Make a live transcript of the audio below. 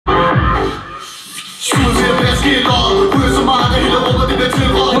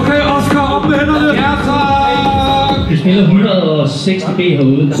Okay, Oscar, op med hænderne. Ja, tak. Vi spiller 106 dB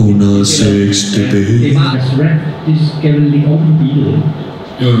herude. 106 dB. Det er bare rap. Det skal vel ligge oven på beatet, ikke?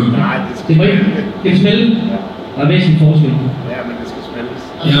 Jo. Nej, det må ikke. Det skal smelte. Der er væsentlig forskel. Ja, men det skal smeltes.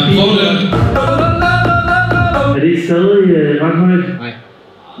 Ja, prøv det. Er det stadig ret højt? Nej.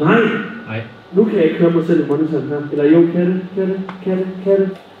 Nej? Nej. Nu kan jeg ikke høre mig selv i monitoren her. Eller jo, kan det?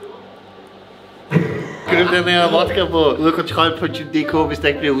 Køb den her vodka på udkontrol.dk, hvis der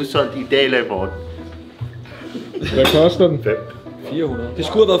ikke bliver udsolgt i dag eller i morgen. Hvad koster den? 400. Det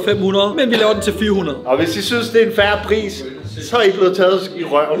skulle have været 500, men vi laver den til 400. Og hvis I synes, det er en fair pris, så er I blevet taget i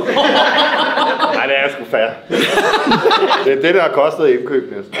røven. Nej, det er sgu fair. Det er det, der har kostet indkøb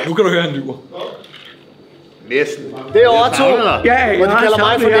næsten. Nu kan du høre en lyver. Næsten. Det er overtog. Ja, hvor de kalder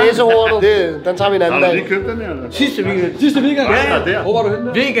mig for næsehornet. Den tager vi en anden dag. Har du lige købt den her, eller? Sidste weekend. Sidste weekend? Ja. Hvor var du henne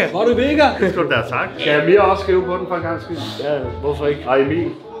der? Vega. Var du i Vega? Det skulle du da have sagt. Skal jeg mere også skrive på den for en gang skyld? Ja, hvorfor ikke? Ej, Emil.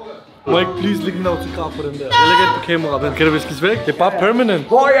 Må jeg ikke please lægge en autograf på den der? Jeg lægger ind på kameraet. Den kan det viskes væk. Det er bare permanent.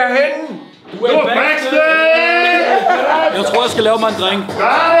 Hvor er jeg henne? Du er backstage! Jeg tror, jeg skal lave mig en drink.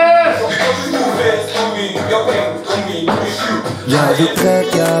 Jeg vil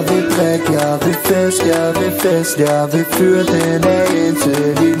drikke, jeg vil drikke, jeg vil fest, jeg vil fest, jeg vil fyre den af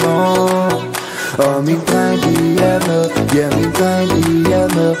indtil i morgen. Og min dreng, I er med, ja min dreng, I er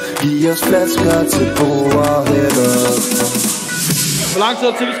med. Giv os flasker til bordet hætter. Hvor lang tid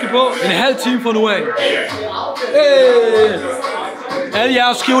er til, vi skal på? En halv time fra nu af. Hey! Alle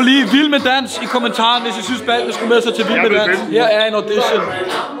jer skriver lige vild med dans i kommentaren, hvis I synes, balden skulle med sig til vild med dans. Her er en audition.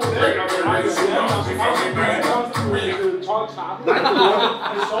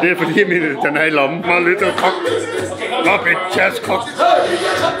 Det er fordi, den er i lommen. Meget lidt af kok. Lop et jazzkok.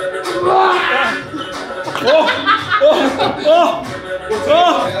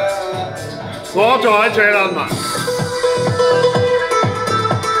 Gå op til højtaleren, mand.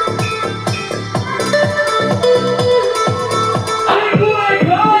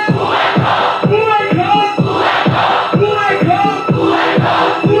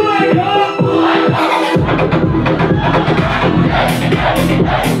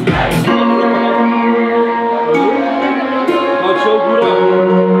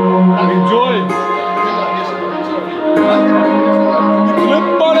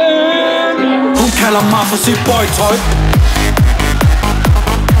 Kalder mig for sit boytøj.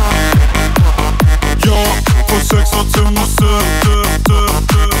 Jeg får 6 år til mig selv.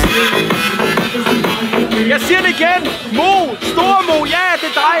 Jeg siger det igen. Mo, store Mo, ja, det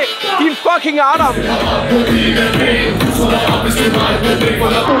er dig. Din fucking Adam.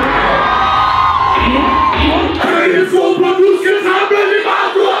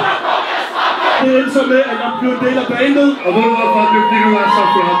 Det endte så med, at jeg blev en del af bandet. Og ved du hvorfor det bliver du så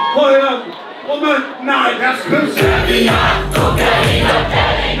fjern? Prøv at høre. Roman, nej, lad os købe. Kaviar, kokain og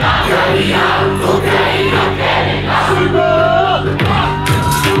kællinger. Kaviar, kokain og kællinger.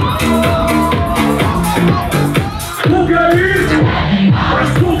 Kokain!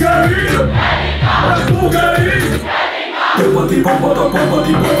 Kokain! Døber de bomber, der bomber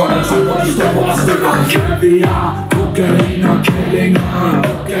de bomber, der super de stopper og stikker. Kaviar, kokain og kællinger.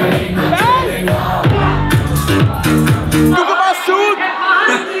 Kokain og kællinger. Du kan bare suge!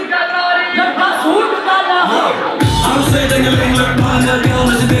 Har du set den længe løb meget ned i gaden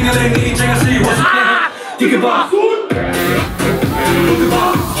med sin vingeling? En ting at sige, hvor så kan de kan bare suge! Du kan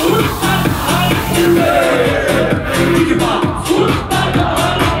bare suge! De kan bare suge!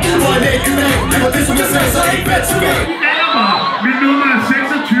 Det var en æg i dag, det var det som jeg sagde, så ikke bedst tilbage. Mit nummer er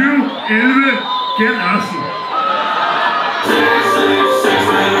 26 11 Gen Arsen.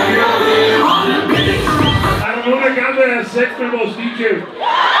 Er der nogen, der gerne vil have sex med vores DJ?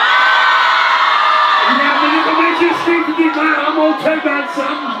 Ja, men det kommer ikke til at ske, fordi mig og ham har talt alt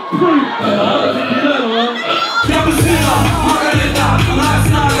sammen. Jeg bestiller, pakker lidt der, når jeg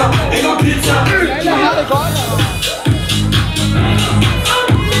snakker, ikke om pizza. Jeg har det godt.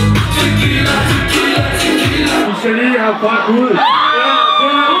 Tequila, tequila, tequila. Vi skal lige have fuck ud.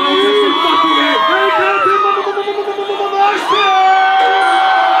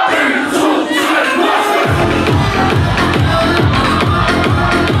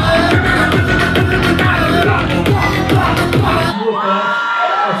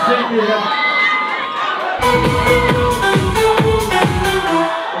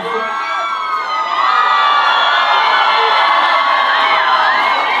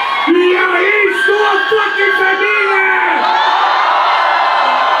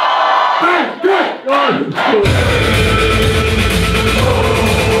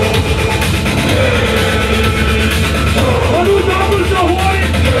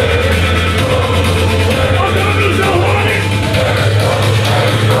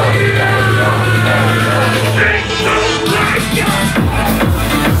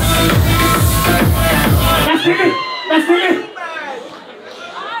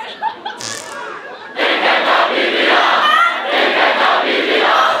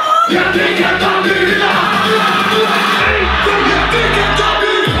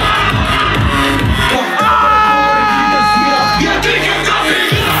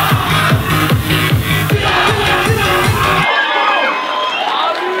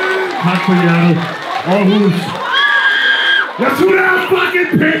 på hjertet. Aarhus. Jeg tog det her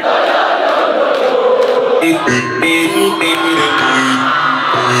fucking pik!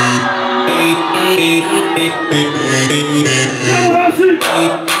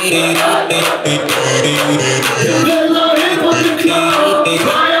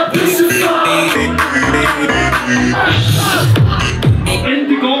 Inden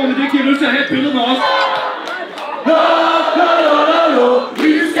det går, men det giver lyst til at have et billede med os.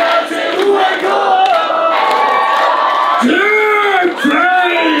 Vi skal til UAK!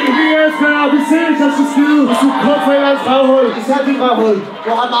 Vi elsker, og vi ses, jeg skal skide. Hvis du kun får en eller anden røvhul, især dit røvhul. Du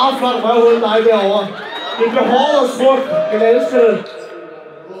har et meget flot røvhul, dig derovre. Det bliver hårdt og smukt, men jeg elsker det.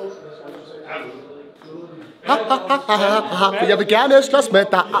 Jeg vil gerne slås med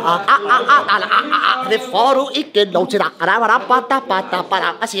dig. Det får du ikke lov til dig.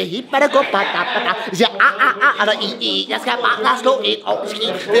 Jeg siger hip, hvad det går. Jeg siger jeg skal bare slå et ordentligt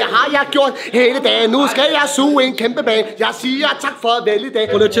skib. Det har jeg gjort hele dagen. Nu skal jeg suge en kæmpe bag. Jeg siger tak for at vælge i dag.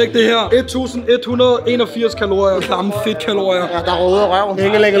 Prøv lige at tjekke det her. 1181 kalorier. Klamme fedtkalorier. Ja, der er røde røv.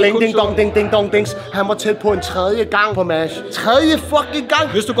 Ding, ding, dong, ding, ding, dong, dings. Han var tæt på en tredje gang på MASH. Tredje fucking gang.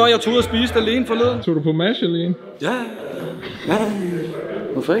 Hvis du godt, jeg tog ud og spiste alene forleden. Tog du på MASH alene? Ja.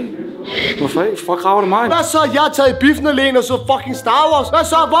 Hvorfor ikke? Hvor kraver det mig? Hvad så? Jeg har taget i biffen alene og så fucking Star Wars. Hvad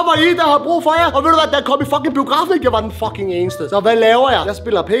så? Hvor var I, der har brug for jer? Og ved du hvad, der kom i fucking biografen, jeg var den fucking eneste. Så hvad laver jeg? Jeg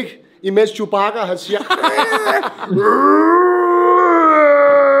spiller pik, imens Chewbacca, han siger...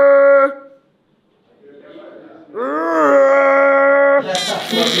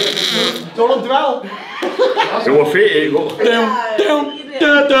 Så du en dværg? Det var fedt, ikke?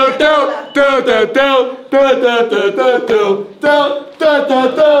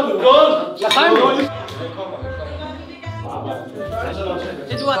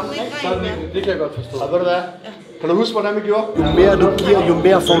 Det kan jeg godt forstå. Ved du hvad? Kan du huske, hvordan vi gjorde? Jo mere du giver, jo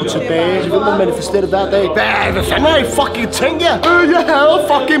mere får du tilbage. Så vil man manifestere det hver dag. Hvad fanden er I fucking tænker? Jeg hader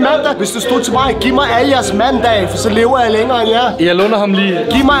fucking mandag. Hvis du stod til mig, giv mig alle jeres mandag, for så lever jeg længere end jer. Jeg lunder ham lige.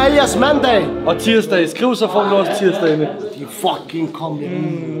 Giv mig alle jeres mandag. Og tirsdag. Skriv så får du også tirsdagene. De fucking kom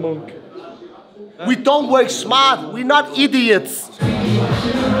munk. We don't work smart. We're not idiots.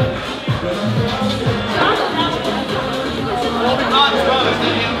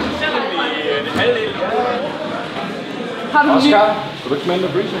 Oscar, skal du ikke smage med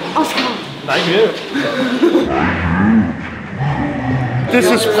breezer? Oscar. Nej, ikke mere.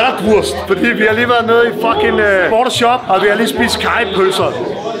 Det er sprætwurst, fordi vi har lige været nede i fucking Photoshop, og vi har lige spist kajepølser.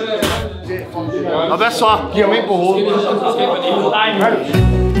 Og hvad så? Giv ham ind på hovedet.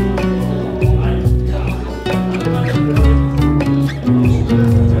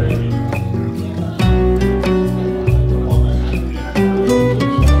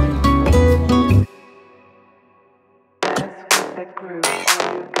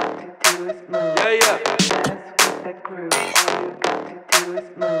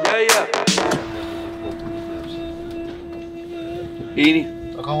 Enig.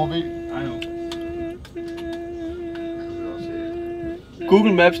 Der kommer bil.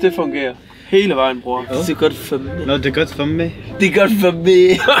 Google Maps, det fungerer. Hele vejen, bror. Det er godt for mig. Nå, det er godt for mig. Det er godt for mig.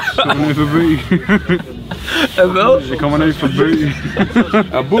 Det kommer ned for by. Hvad? Det kommer ned for by.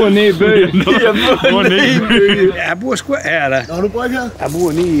 Jeg bor nede i by. Jeg bor nede i by. Jeg bor sgu her, da. Nå, du bor ikke her? Jeg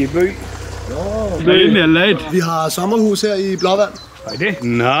bor nede i by. Det er egentlig laget. Vi har sommerhus her i Blåvand. Hvad er det?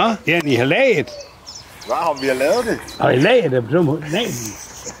 Nå, ja, I har laget. Hvad har vi lavet det? Har I laget det på den måde? Nej.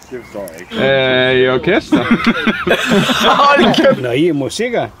 Det forstår jeg ikke. I orkester. Hold kæft. Nå, I er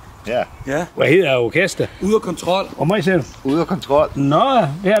musikere. Ja. Hvad hedder orkester? Ude af kontrol. Og mig selv. Ude af kontrol. Nå,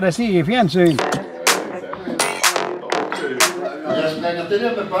 det har der set i fjernsyn. Jeg springer det der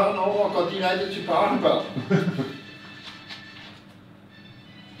med børn over og går direkte til børnebørn.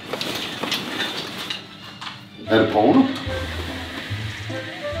 Er det porno?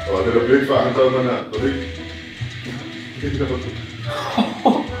 Og det der blik før, han tager den her. Var det ikke?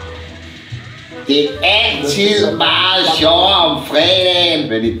 Det er altid meget sjovere om fredagen,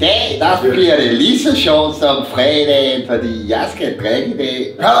 men i dag, der bliver det lige så sjovt som fredagen, fordi jeg skal drikke i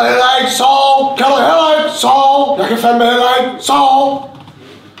dag. Kan du heller ikke sove? Kan du heller ikke sove? Jeg kan fandme heller ikke sove.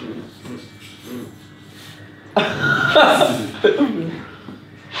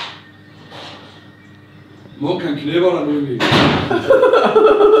 Munk, han knipper dig nu, Emil.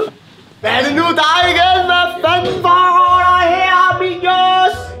 Hvad er det nu dig igen? Hvad fanden foregår der her,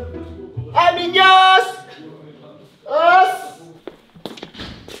 Aminios? Aminios!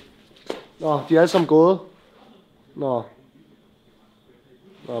 Nå, de er alle sammen gået. Nå.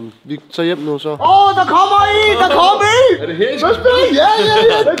 Vi tager hjem nu så. Der kommer en! Der kommer en! Er det helt? Hvad spiller? Ja.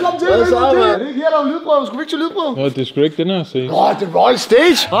 Velkommen til. Er det ikke her, der er lydprøve? Skulle vi ikke til lydprøve? Nå, det er sgu ikke den her scene. Nå, det er Royal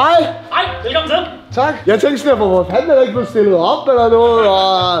Stage. Hej. Hej, velkommen til. Tak. Jeg tænkte sådan, hvor fanden er der ikke blevet stillet op eller noget?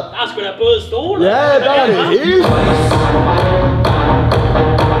 Der er sgu da både stole. Ja, der er det hele.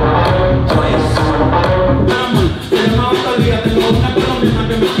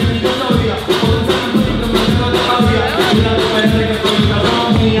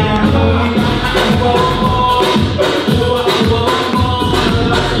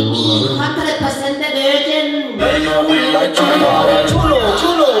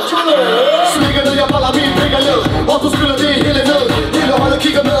 Og du spiller det hele ned. Hele holdet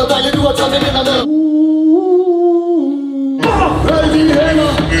kigger med, dejligt du har taget det vinder ned. Hey, de hænder.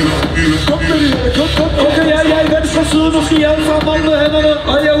 Kom med de hænder, Okay, jeg er i venstre side, nu skal I alle sammen op med hænderne.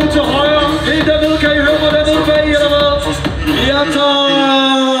 Og jeg er ude til højre. Helt dernede, kan I høre mig dernede bag, eller hvad? Ja, tak.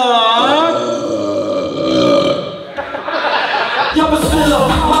 Jeg besidder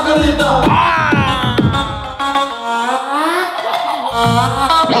Margarita.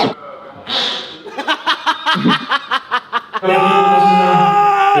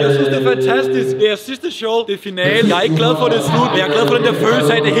 Jeg synes, det er fantastisk. Det er sidste show. Det er finale. Jeg er ikke glad for, at det er slut, men jeg er glad for den der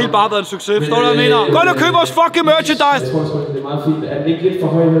følelse af, at det hele bare har været en succes. Forstår du, hvad jeg mener? Gå ind og køb vores fucking merchandise! Jeg tror sgu, det er meget fint. Er den ikke lidt for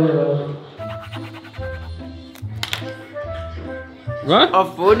høj eller hvad? Hvad? At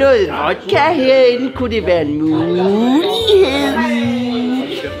få noget vodka herinde, kunne det være en mulighed?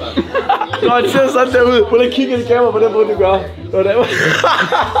 Nå, det ser sådan der ud. Prøv lige at kigge i kameraet på den måde, du gør.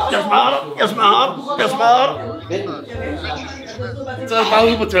 Jeg smadrer dig. Så er jeg bare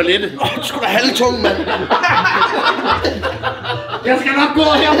ude på toilettet. Du skulle da halvtung, mand. Jeg skal nok gå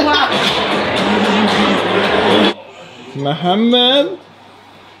herfra. Mohammed.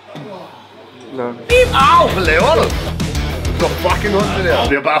 Au! Hvad laver du? Det går fucking ondt det der.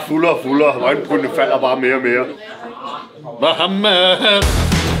 Det er bare fuldere og fuldere. Øjenbrynene falder bare mere og mere. Mohammed.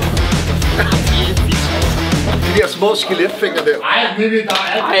 De der små skeletfingre der. Ej, Vivi, der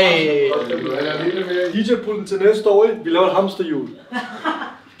er alt. DJ-pulten til næste år, vi laver et hamsterhjul.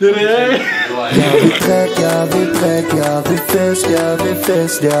 Det er det, ikke? Jeg vil drikke, jeg vil drikke, jeg vil fest, jeg vil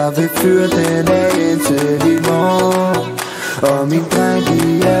fest, jeg vil fyre den af indtil i morgen. Og min dreng,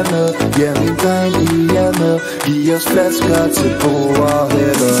 I er med, ja, min dreng, I er med. Giv os flasker til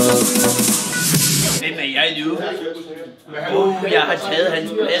bordet. Hvem er jeg nu? Jeg har taget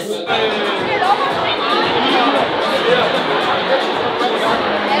hans plads.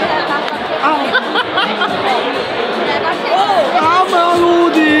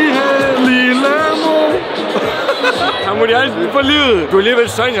 Han må de altid for livet. Du er alligevel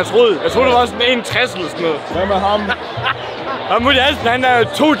sådan, jeg troede. Jeg troede, det var sådan en 60 eller sådan noget. Hvad med ham? Han må de altid, han er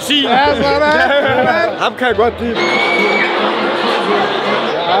 210. Ja, sådan. Ham kan jeg godt lide.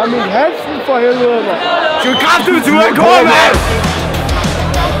 Ja, min halsen for helvede, mand. Du er kraftig, hvis du er en kåre, mand!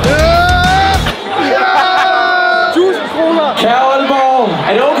 1000 kroner. Kære Aalborg,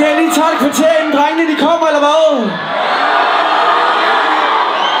 er det okay, at I tager et kvarter, inden drengene de kommer, eller hvad?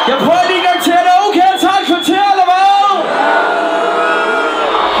 Jeg prøver lige en gang til, er det okay at tage et kvarter, eller hvad?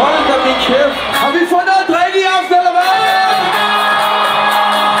 Hold da min kæft. Har vi fået noget at drikke i aften, eller hvad?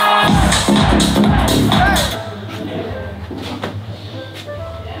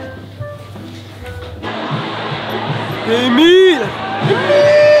 Det er Emil!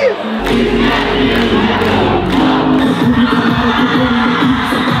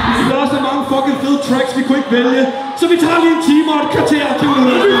 Der er så mange fucking fede tracks, vi kunne ikke vælge. Så vi tager lige en time og et kvarter.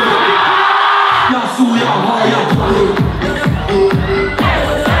 Jeg er sur, jeg er høj, jeg er høj.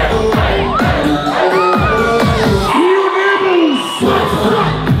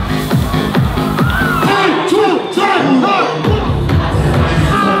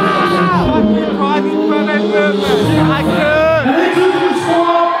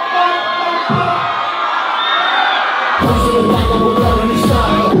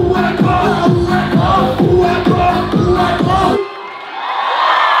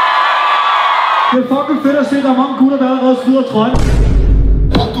 Det er fucking fedt at se, der er mange gutter, der allerede slider trøjen.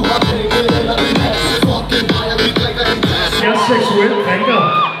 Jeg er seksuelt krænker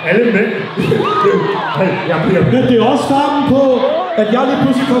alle mænd. Men det er også starten på, at jeg lige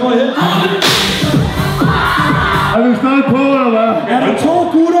pludselig kommer hen. Er vi stadig på, eller hvad? Er der 2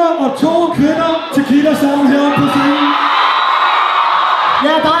 gutter og 2 kvinder til kilder sammen heroppe på scenen?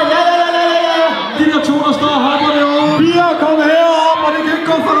 Ja, der er, ja. De der 2, der står og hopper derovre. Vi er kommet herop, og det kan ikke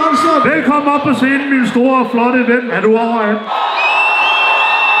gå for langsomt. Velkommen op på scenen, min store og flotte ven. Er du overalt?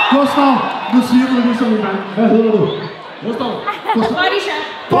 Gustav, nu siger du det ligesom en gang. Hvad hedder du? Gustav. Body shot.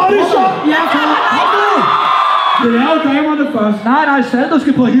 Body shot! Ja, kom nu! Det er jo damerne først. Nej, Sander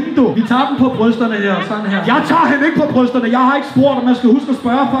skal på hende, du. Vi tager dem på brysterne her, sådan her. Jeg tager hende ikke på brysterne. Jeg har ikke spurgt, om man skal huske at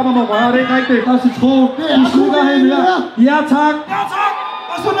spørge, før man må røre. Det er ikke rigtigt. Der er citron. Du slukker hende her. Ja, tak. Ja, tak.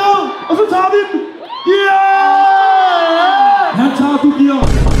 Og så ned. Og så tager vi den. Yeah! Han tager, du giver.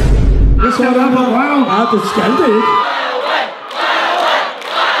 Det skal være på røven. Ja, det skal det ikke.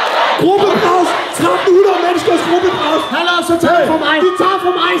 Gruppepres! 1300 menneskers gruppepres! Hallo, så tager for mig. De tager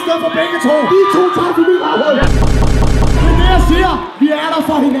for mig i stedet for begge to. De to tager for mit afhold. Det er det, jeg siger. Vi er der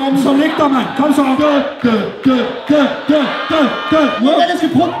for hinanden. Så læg dig, mand. Kom så. Jeg skal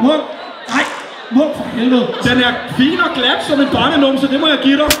prøve. Nej, må for helvede. Den er fin og glat som en barnenumse, det må jeg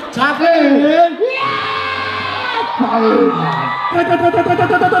give dig. Tak.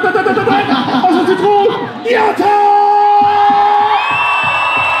 Og så citron. Ja, tak!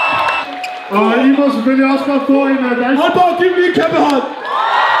 Og I må selvfølgelig også godt få en dans. Aalborg, giv mig en kæmpe hånd.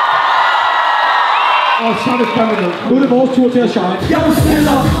 Og så er det fandme ned. Nu er det vores tur til at shine. Jeg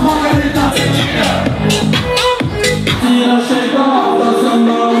bestiller margarita. Jeg sætter dig som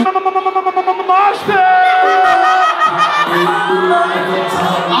Marsten!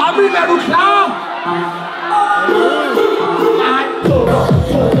 Armin, er du klar?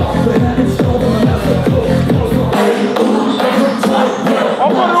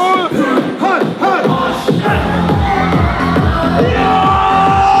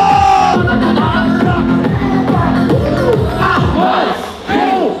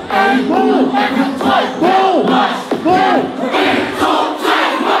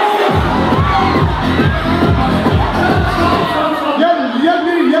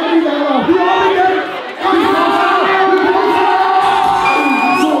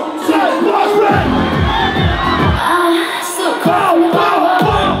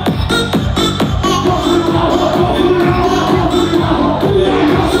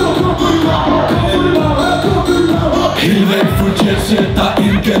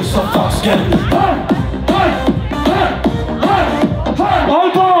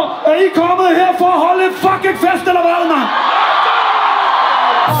 Aalborg, er I kommet her for at holde en fucking fest, eller hvad, mand?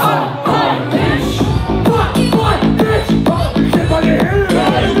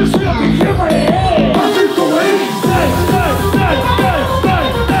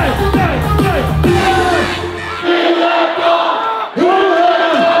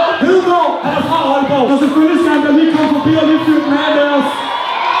 Og selvfølgelig skal han da lige komme forbi og lige fyre den her med os.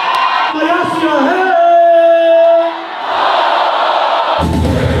 Og jeg siger hey!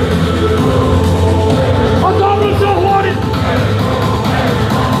 Og dobbelt så hurtigt!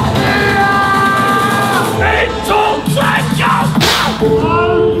 1, 2, 3, ja!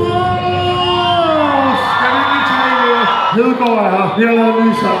 Hedegaard er her. Vi har lavet en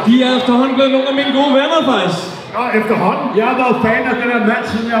ny sang. De er efterhånden blevet nogle af mine gode venner, faktisk. Nå, efterhånden. Jeg har været fan af den her mand,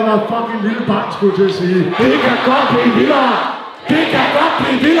 siden jeg har været fucking lille barn, skulle jeg til at sige. Det kan godt blive vildere. Det kan godt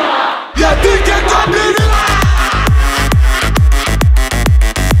blive vildere. Ja, det kan godt blive vildere.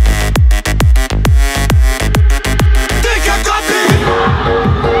 Det kan godt blive vildere.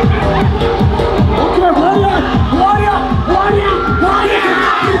 Okay, hurtigere.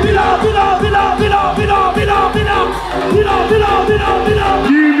 Vildere.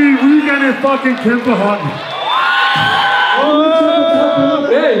 Giv min weekend et fucking kæmpe hånd.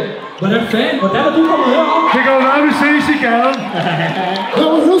 Hey, hvordan er du kommet herop? Det kan jo være, vi ses i gaden.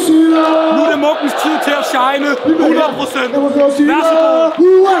 Nu er det mukkens tid til at shine 100%. Vær så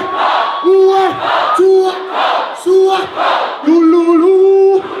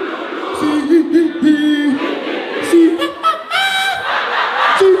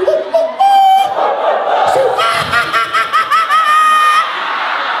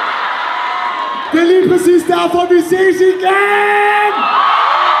Det er lige præcis derfor, vi ses igen!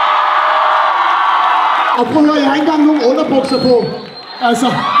 Og prøv at høre, jeg har ikke engang nogen underbukser på. Altså,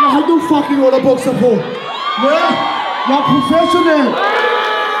 jeg har ikke nogen fucking underbukser på. Ja, jeg er professionel.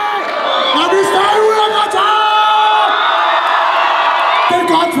 Og vi står ude og går til! Det er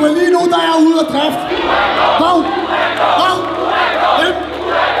godt, for lige nu, der er jeg ude af drift. Hov!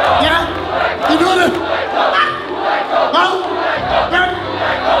 Ja, I ved det. Hov!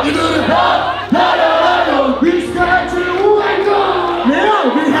 I ved det. Vi skal til Urengo! Mere!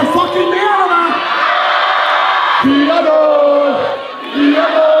 Vi har fucking mere, eller hvad? 4-0!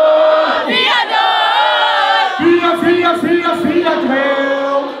 4-0! 4-4-4-4 dræb!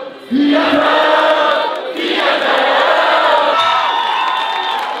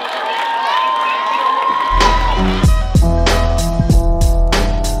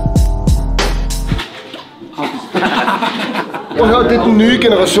 det er den nye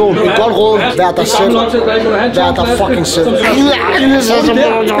generation. Et godt råd. Vær dig selv. Vær dig fucking selv.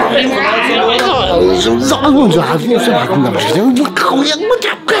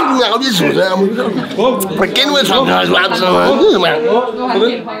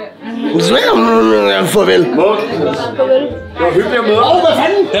 Farvel. Det var hyggeligt at møde. Hvad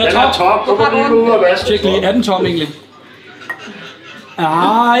fanden? Den er top. Du må lige ud og vaske. Tjek lige. Er den tom egentlig?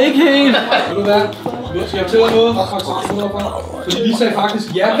 Ah, ikke helt. Ved du hvad? Nu skal jeg fortælle dig noget. Fordi vi sagde faktisk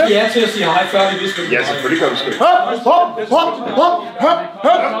ja til at sige hej, før vi vidste det. Ja, selvfølgelig gør vi skønt.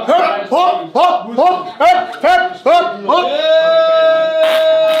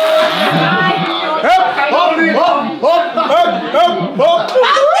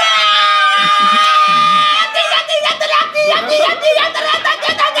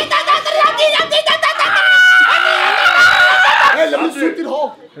 Lad mig syge dit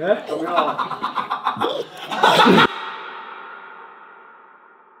hår.